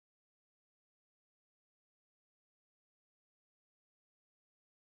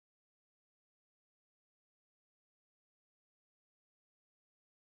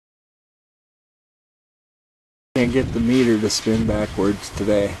Can't get the meter to spin backwards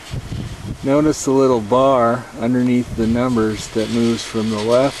today. Notice the little bar underneath the numbers that moves from the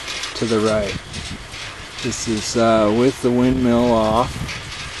left to the right. This is with the windmill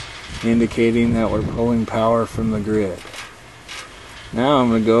off, indicating that we're pulling power from the grid. Now I'm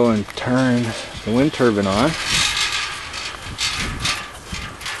going to go and turn the wind turbine on.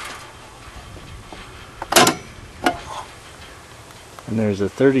 And there's a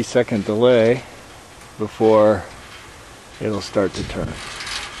 30-second delay before it'll start to turn.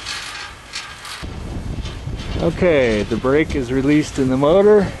 Okay, the brake is released in the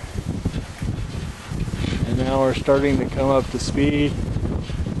motor, and now we're starting to come up to speed.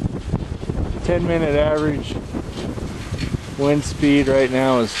 10-minute average wind speed right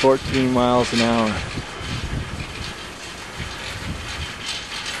now is 14 miles an hour.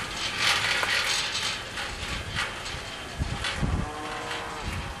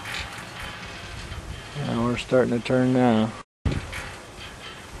 Now we're starting to turn now.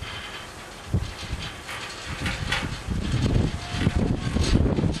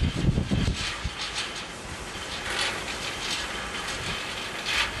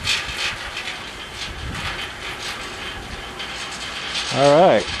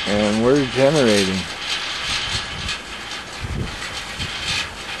 Alright, and we're generating.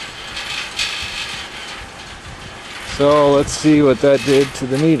 So let's see what that did to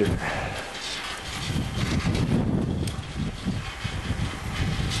the meter.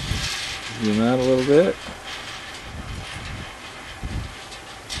 Zoom out a little bit.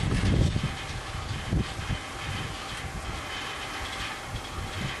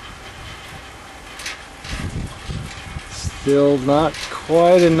 Still not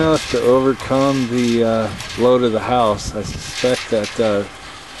quite enough to overcome the load of the house. I suspect that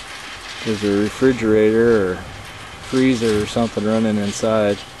there's a refrigerator or freezer or something running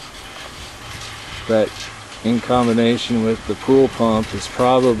inside. That in combination with the pool pump is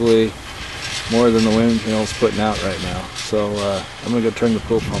probably more than the windmill's putting out right now. So I'm going to go turn the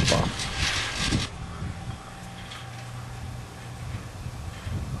pool pump off.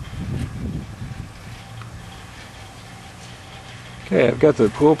 Okay, I've got the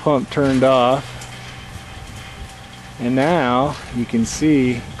pool pump turned off, and now you can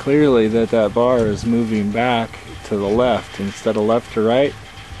see clearly that that bar is moving back to the left. Instead of left to right,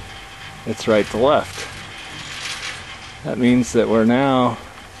 it's right to left. That means that we're now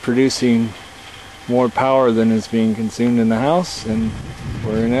producing more power than is being consumed in the house, and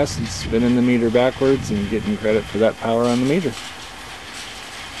we're in essence spinning the meter backwards and getting credit for that power on the meter.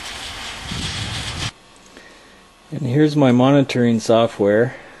 And here's my monitoring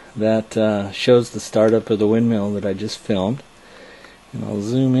software that shows the startup of the windmill that I just filmed. And I'll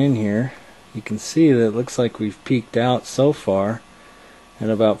zoom in here. You can see that it looks like we've peaked out so far at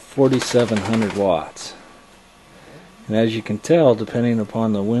about 4,700 watts. And as you can tell, depending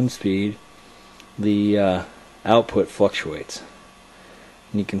upon the wind speed, the output fluctuates.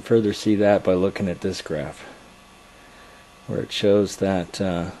 And you can further see that by looking at this graph, where it shows that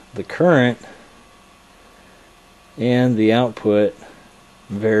the current and the output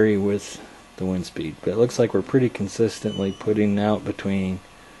vary with the wind speed, but it looks like we're pretty consistently putting out between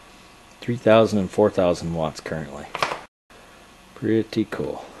 3,000 and 4,000 watts currently. Pretty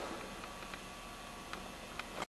cool.